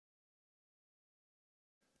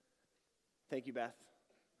Thank you, Beth.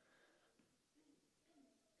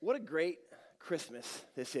 What a great Christmas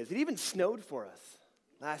this is. It even snowed for us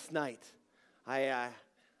last night. I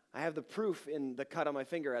have the proof in the cut on my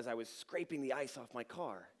finger as I was scraping the ice off my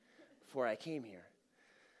car before I came here.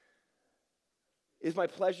 It is my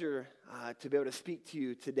pleasure to be able to speak to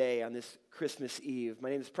you today on this Christmas Eve. My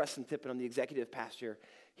name is Preston Tippett. I'm the executive pastor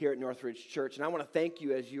here at Northridge Church, and I want to thank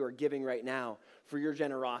you as you are giving right now for your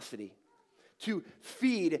generosity to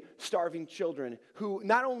feed starving children who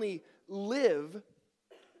not only live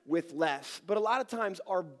with less, but a lot of times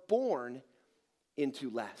are born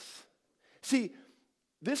into less. See,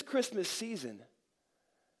 this Christmas season,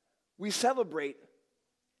 we celebrate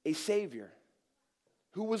a Savior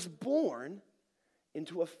who was born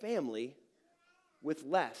into a family with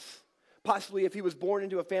less. Possibly if he was born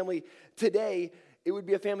into a family today, it would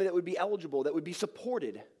be a family that would be eligible, that would be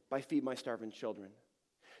supported by Feed My Starving Children.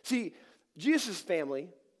 See, Jesus' family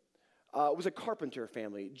was a carpenter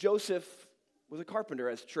family. Joseph was a carpenter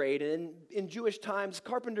as trade, and in Jewish times,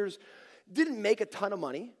 carpenters didn't make a ton of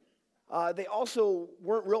money. They also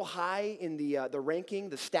weren't real high in the ranking,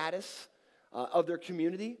 the status of their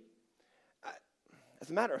community. As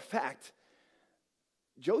a matter of fact,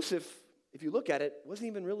 Joseph, if you look at it, wasn't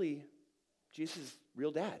even really Jesus'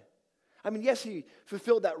 real dad. I mean, yes, he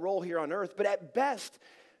fulfilled that role here on earth, but at best,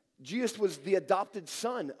 Jesus was the adopted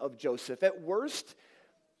son of Joseph. At worst,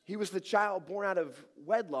 he was the child born out of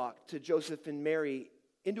wedlock to Joseph and Mary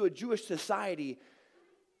into a Jewish society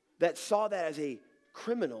that saw that as a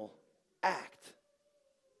criminal act.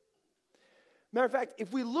 Matter of fact,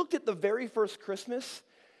 if we looked at the very first Christmas,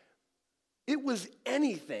 it was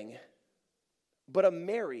anything but a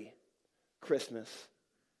merry Christmas.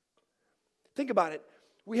 Think about it.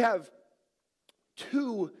 We have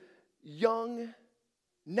two young,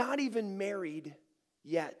 not even married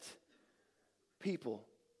yet people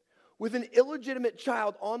with an illegitimate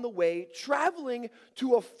child on the way, traveling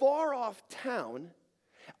to a far-off town,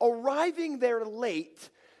 arriving there late,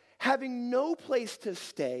 having no place to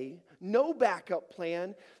stay, no backup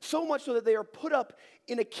plan, so much so that they are put up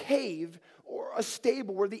in a cave or a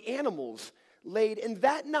stable where the animals laid. And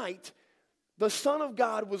that night, the Son of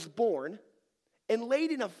God was born and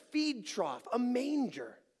laid in a feed trough, a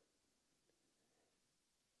manger,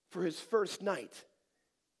 for his first night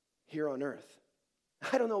here on earth.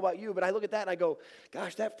 I don't know about you, but I look at that and I go,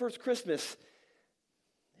 gosh, that first Christmas,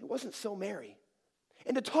 it wasn't so merry.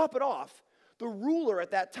 And to top it off, the ruler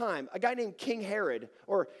at that time, a guy named King Herod,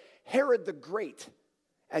 or Herod the Great,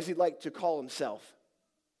 as he'd like to call himself,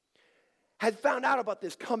 had found out about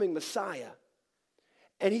this coming Messiah.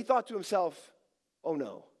 And he thought to himself, oh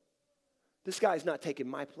no, this guy's not taking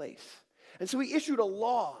my place. And so he issued a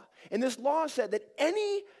law. And this law said that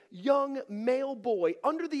any young male boy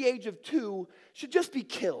under the age of 2 should just be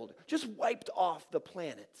killed, just wiped off the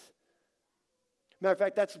planet. Matter of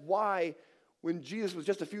fact, that's why when Jesus was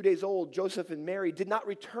just a few days old, Joseph and Mary did not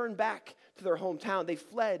return back to their hometown. They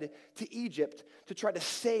fled to Egypt to try to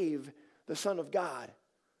save the Son of God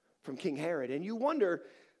from King Herod. And you wonder,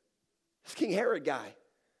 this King Herod guy,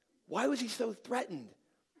 why was he so threatened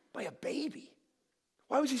by a baby?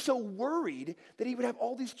 Why was he so worried that he would have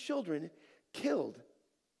all these children killed?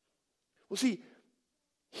 Well, see,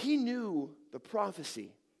 he knew the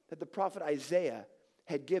prophecy that the prophet Isaiah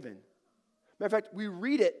had given. Matter of fact, we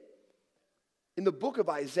read it in the book of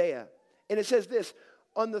Isaiah, and it says this,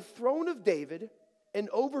 on the throne of David and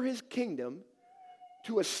over his kingdom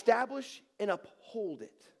to establish and uphold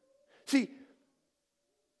it. See,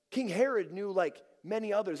 King Herod knew, like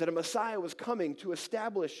many others, that a Messiah was coming to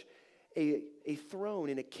establish a throne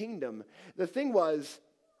in a kingdom. The thing was,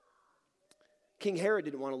 King Herod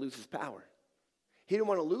didn't want to lose his power. He didn't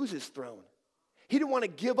want to lose his throne. He didn't want to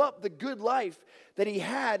give up the good life that he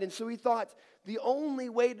had, and so he thought the only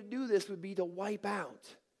way to do this would be to wipe out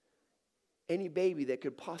any baby that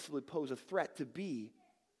could possibly pose a threat to be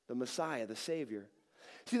the Messiah, the Savior.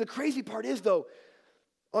 See, the crazy part is, though,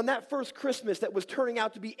 on that first Christmas that was turning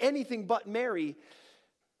out to be anything but merry,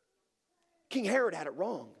 King Herod had it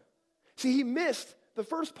wrong. See, he missed the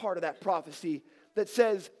first part of that prophecy that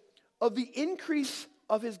says, of the increase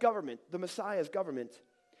of his government, the Messiah's government,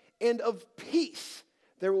 and of peace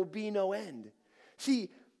there will be no end. See,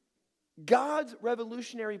 God's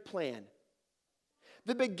revolutionary plan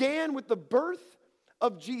that began with the birth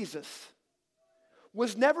of Jesus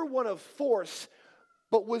was never one of force,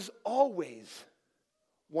 but was always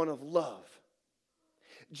one of love.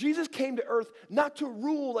 Jesus came to earth not to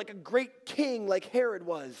rule like a great king like Herod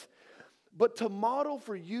was, but to model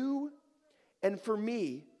for you and for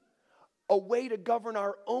me a way to govern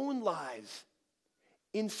our own lives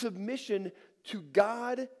in submission to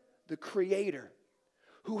God, the Creator,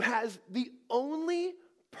 who has the only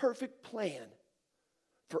perfect plan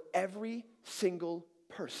for every single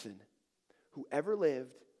person who ever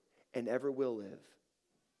lived and ever will live.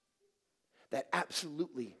 That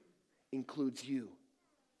absolutely includes you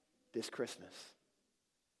this Christmas.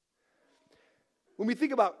 When we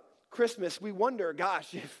think about Christmas, we wonder,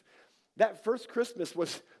 gosh, if that first Christmas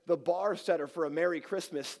was the bar setter for a Merry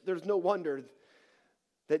Christmas, there's no wonder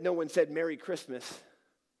that no one said Merry Christmas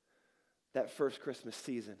that first Christmas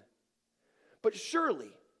season. But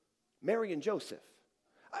surely, Mary and Joseph,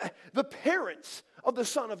 the parents of the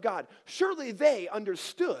Son of God, surely they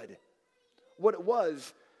understood what it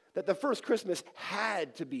was that the first Christmas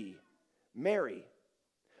had to be merry.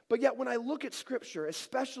 But yet when I look at Scripture,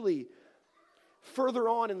 especially further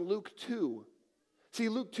on in Luke 2, see,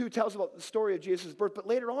 Luke 2 tells about the story of Jesus' birth, but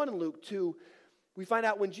later on in Luke 2, we find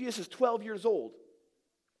out when Jesus is 12 years old,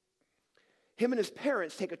 him and his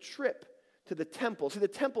parents take a trip to the temple. See, the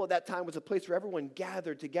temple at that time was a place where everyone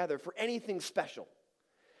gathered together for anything special.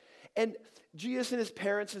 And Jesus and his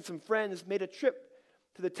parents and some friends made a trip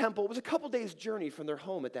to the temple. It was a couple days' journey from their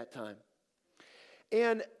home at that time.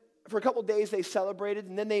 And for a couple days they celebrated,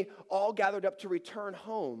 and then they all gathered up to return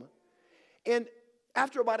home. And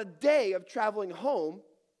after about a day of traveling home,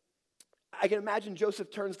 I can imagine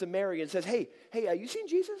Joseph turns to Mary and says, hey, you seen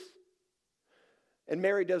Jesus? And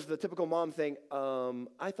Mary does the typical mom thing,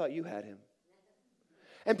 I thought you had him.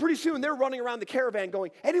 And pretty soon they're running around the caravan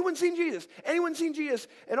going, anyone seen Jesus? Anyone seen Jesus?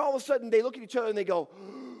 And all of a sudden they look at each other and they go,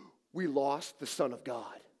 we lost the Son of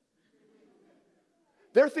God.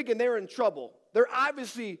 They're thinking they're in trouble. They're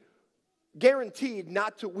obviously guaranteed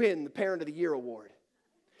not to win the Parent of the Year award.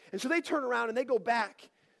 And so they turn around and they go back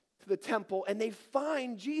to the temple and they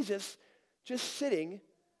find Jesus just sitting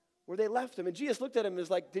where they left him. And Jesus looked at him and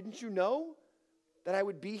was like, didn't you know that I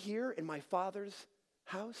would be here in my Father's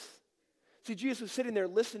house? See, Jesus was sitting there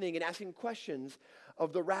listening and asking questions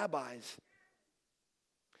of the rabbis.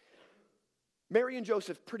 Mary and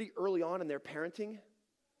Joseph, pretty early on in their parenting,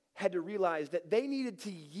 had to realize that they needed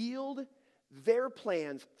to yield their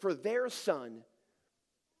plans for their son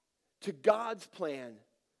to God's plan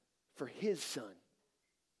for his son.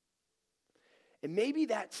 And maybe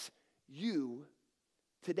that's you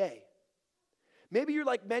today. Maybe you're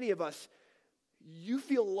like many of us, you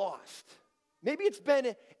feel lost. Maybe it's been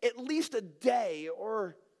at least a day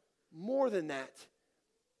or more than that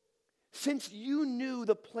since you knew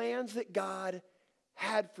the plans that God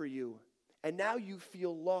had for you, and now you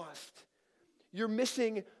feel lost. You're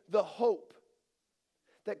missing the hope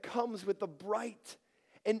that comes with the bright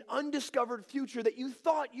and undiscovered future that you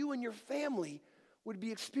thought you and your family would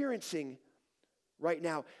be experiencing right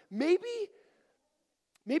now. Maybe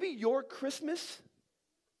your Christmas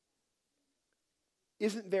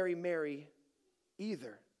isn't very merry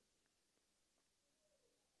either.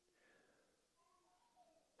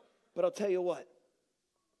 But I'll tell you what,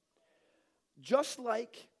 just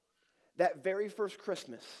like that very first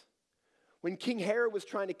Christmas, when King Herod was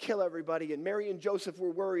trying to kill everybody and Mary and Joseph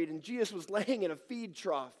were worried and Jesus was laying in a feed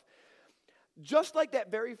trough, just like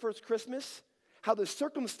that very first Christmas, how the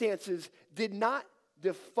circumstances did not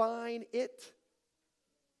define it,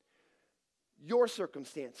 your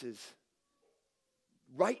circumstances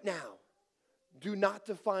right now do not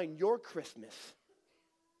define your Christmas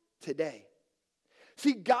today.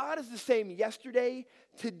 See, God is the same yesterday,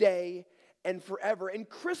 today, and forever. And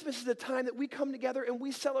Christmas is the time that we come together and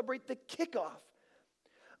we celebrate the kickoff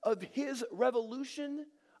of his revolution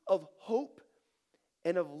of hope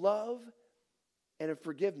and of love and of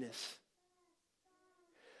forgiveness.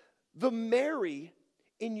 The merry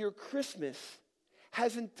in your Christmas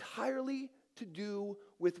has entirely to do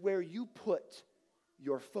with where you put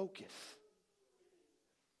your focus.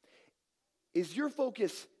 Is your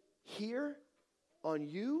focus here on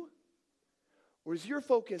you, or is your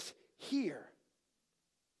focus here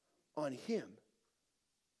on him?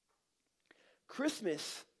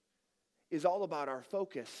 Christmas is all about our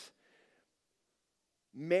focus.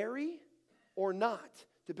 Merry or not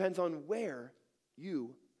depends on where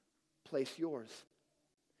you place yours.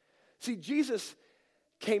 See, Jesus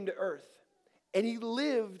came to earth and he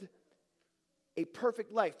lived a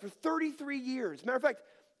perfect life for 33 years. Matter of fact,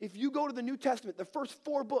 if you go to the New Testament, the first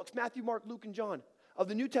 4 books, Matthew, Mark, Luke, and John of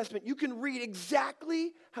the New Testament, you can read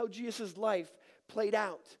exactly how Jesus' life played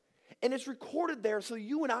out. And it's recorded there so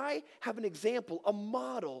you and I have an example, a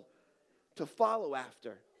model to follow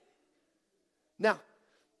after. Now,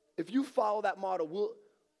 if you follow that model,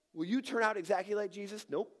 will you turn out exactly like Jesus?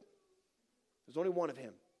 Nope. There's only one of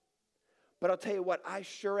him. But I'll tell you what, I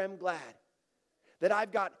sure am glad that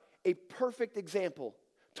I've got a perfect example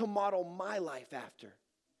to model my life after.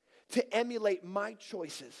 to emulate my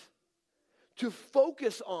choices, to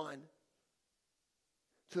focus on,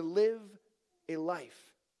 to live a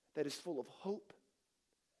life that is full of hope,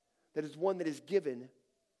 that is one that is given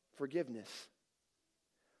forgiveness.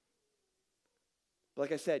 But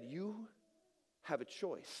like I said, you have a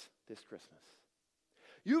choice this Christmas.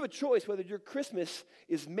 You have a choice whether your Christmas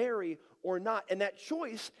is merry or not, and that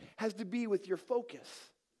choice has to be with your focus.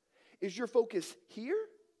 Is your focus here,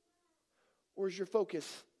 or is your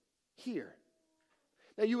focus here?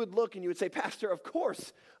 Now you would look and you would say, Pastor, of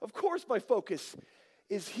course my focus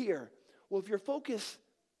is here. Well, if your focus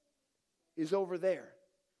is over there,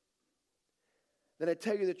 then I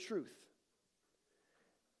tell you the truth.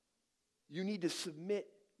 You need to submit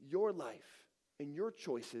your life and your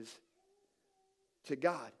choices to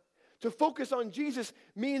God. To focus on Jesus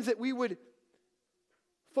means that we would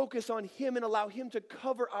focus on Him and allow Him to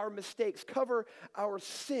cover our mistakes, cover our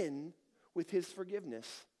sin with His forgiveness.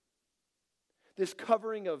 This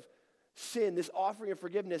covering of sin, this offering of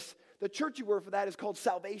forgiveness, the churchy word for that is called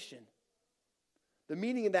salvation. The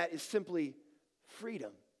meaning of that is simply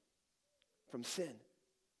freedom from sin.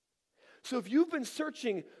 So if you've been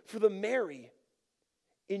searching for the merry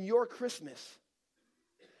in your Christmas,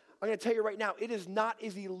 I'm going to tell you right now, it is not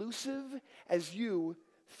as elusive as you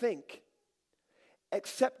think.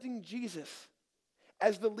 Accepting Jesus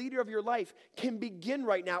as the leader of your life can begin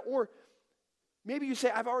right now. Or maybe you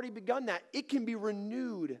say, I've already begun that. It can be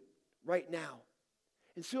renewed right now.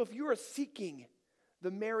 And so if you are seeking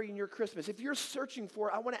the merry in your Christmas, if you're searching for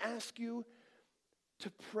it, I want to ask you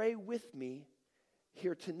to pray with me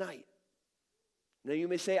here tonight. Now you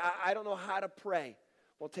may say, I don't know how to pray.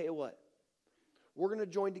 Well, I'll tell you what. We're going to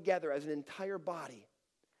join together as an entire body,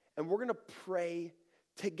 and we're going to pray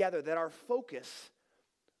together that our focus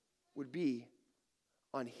would be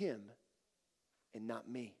on Him and not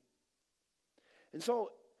me. And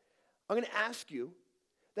so I'm going to ask you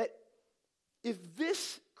that if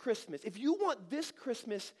this Christmas, if you want this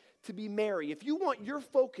Christmas to be merry, if you want your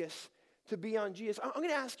focus to be on Jesus, I'm going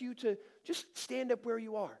to ask you to just stand up where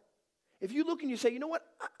you are. If you look and you say, you know what,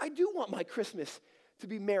 I do want my Christmas to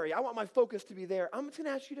be merry. I want my focus to be there. I'm just going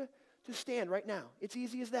to ask you to stand right now. It's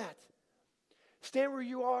easy as that. Stand where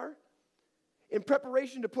you are in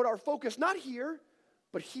preparation to put our focus not here,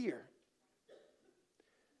 but here.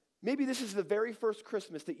 Maybe this is the very first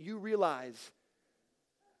Christmas that you realize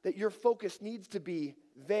that your focus needs to be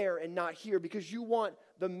there and not here because you want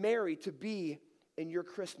the merry to be in your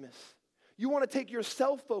Christmas. You want to take your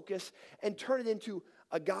self-focus and turn it into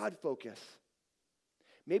a God focus.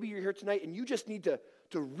 Maybe you're here tonight and you just need to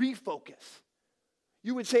refocus.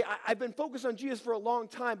 You would say, I've been focused on Jesus for a long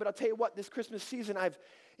time, but I'll tell you what, this Christmas season I've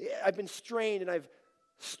been strained and I've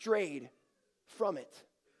strayed from it.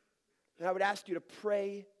 And I would ask you to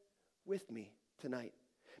pray with me tonight.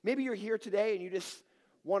 Maybe you're here today and you just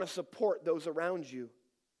want to support those around you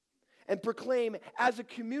and proclaim as a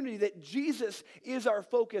community that Jesus is our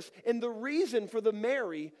focus and the reason for the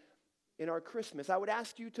merry in our Christmas. I would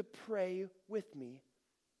ask you to pray with me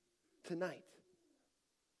tonight.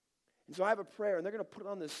 And so I have a prayer, and they're going to put it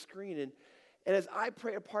on the screen. And as I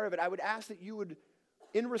pray a part of it, I would ask that you would,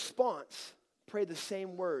 in response, pray the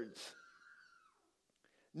same words.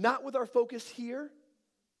 Not with our focus here,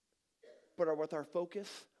 but with our focus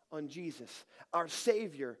on Jesus, our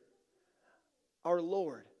Savior, our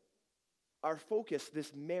Lord, our focus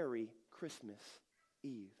this merry Christmas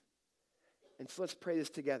Eve. And so let's pray this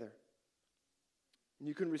together. And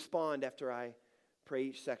you can respond after I pray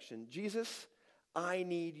each section. Jesus, I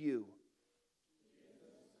need you.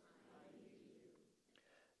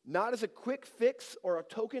 Not as a quick fix or a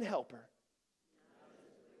token helper,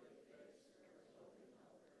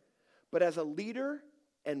 but as a leader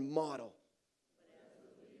and model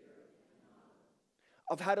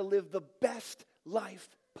of how to live the best life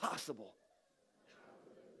possible.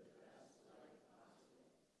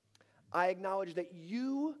 I acknowledge that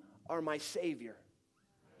you are my Savior.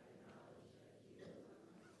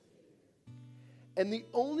 And the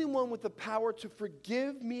only one with the power to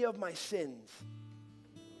forgive me of my sins.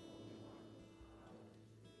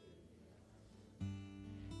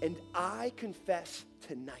 And I confess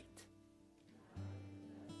tonight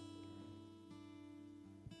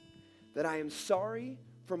that I am sorry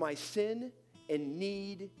for my sin and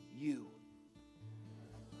need you.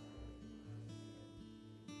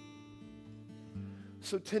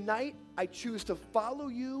 So tonight, I choose to follow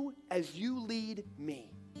you as you lead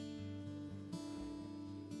me.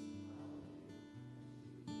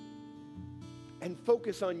 And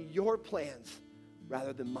focus on your plans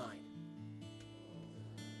rather than mine.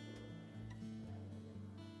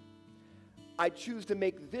 I choose to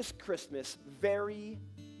make this Christmas very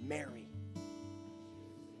merry.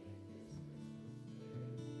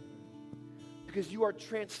 Because you are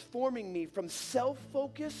transforming me from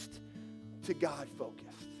self-focused to God-focused.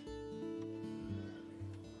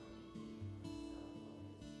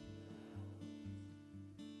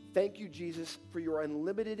 Thank you, Jesus, for your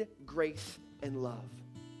unlimited grace and love.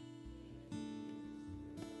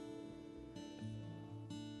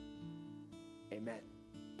 Amen.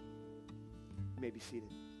 You may be seated.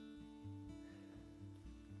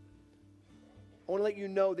 I want to let you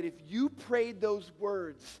know that if you prayed those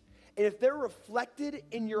words, and if they're reflected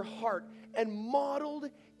in your heart and modeled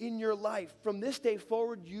in your life, from this day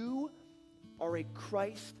forward, you are a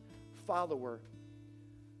Christ follower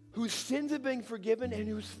whose sins have been forgiven and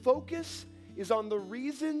whose focus is on the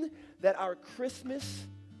reason that our Christmas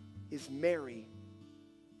is merry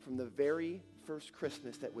from the very first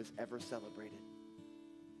Christmas that was ever celebrated.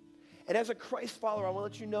 And as a Christ follower, I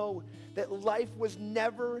want to let you know that life was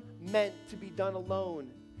never meant to be done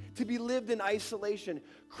alone, to be lived in isolation.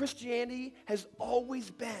 Christianity has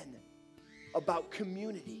always been about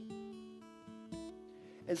community.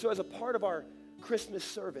 And so as a part of our Christmas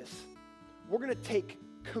service, we're going to take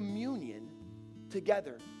communion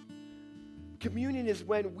together. Communion is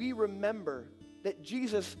when we remember that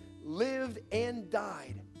Jesus lived and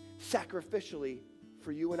died sacrificially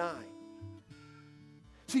for you and I.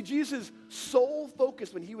 See, Jesus' sole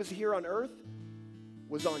focus when he was here on earth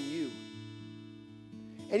was on you.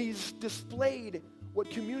 And he's displayed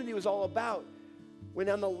what community was all about when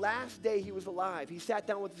on the last day he was alive, he sat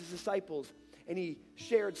down with his disciples and he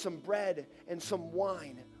shared some bread and some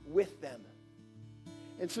wine with them.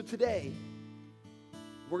 And so today,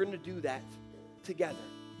 we're going to do that together.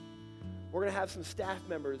 We're going to have some staff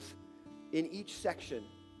members in each section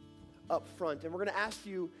up front. And we're going to ask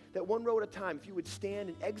you that one row at a time, if you would stand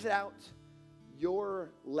and exit out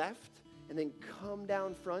your left and then come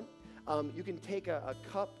down front. You can take a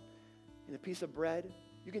cup and a piece of bread.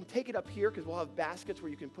 You can take it up here because we'll have baskets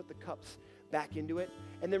where you can put the cups back into it.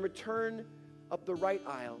 And then return up the right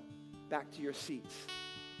aisle back to your seats.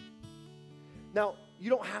 Now, you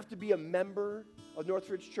don't have to be a member of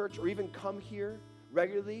Northridge Church or even come here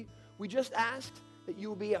regularly. We just asked that you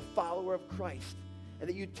will be a follower of Christ and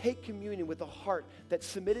that you take communion with a heart that's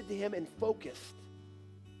submitted to him and focused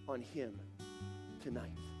on him tonight.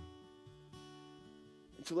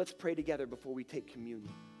 And so let's pray together before we take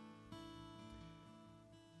communion.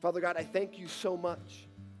 Father God, I thank you so much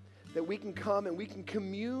that we can come and we can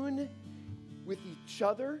commune with each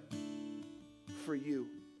other for you.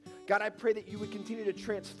 God, I pray that you would continue to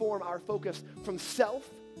transform our focus from self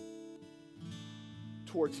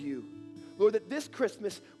towards you. Lord, that this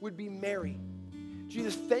Christmas would be merry.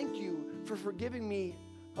 Jesus, thank you for forgiving me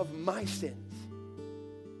of my sins.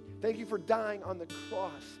 Thank you for dying on the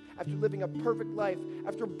cross after living a perfect life,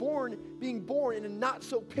 after being born in a not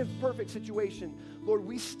so perfect situation. Lord,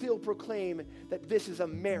 we still proclaim that this is a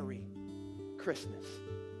merry Christmas.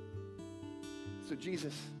 So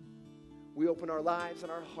Jesus, we open our lives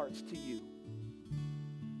and our hearts to you.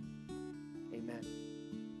 Amen.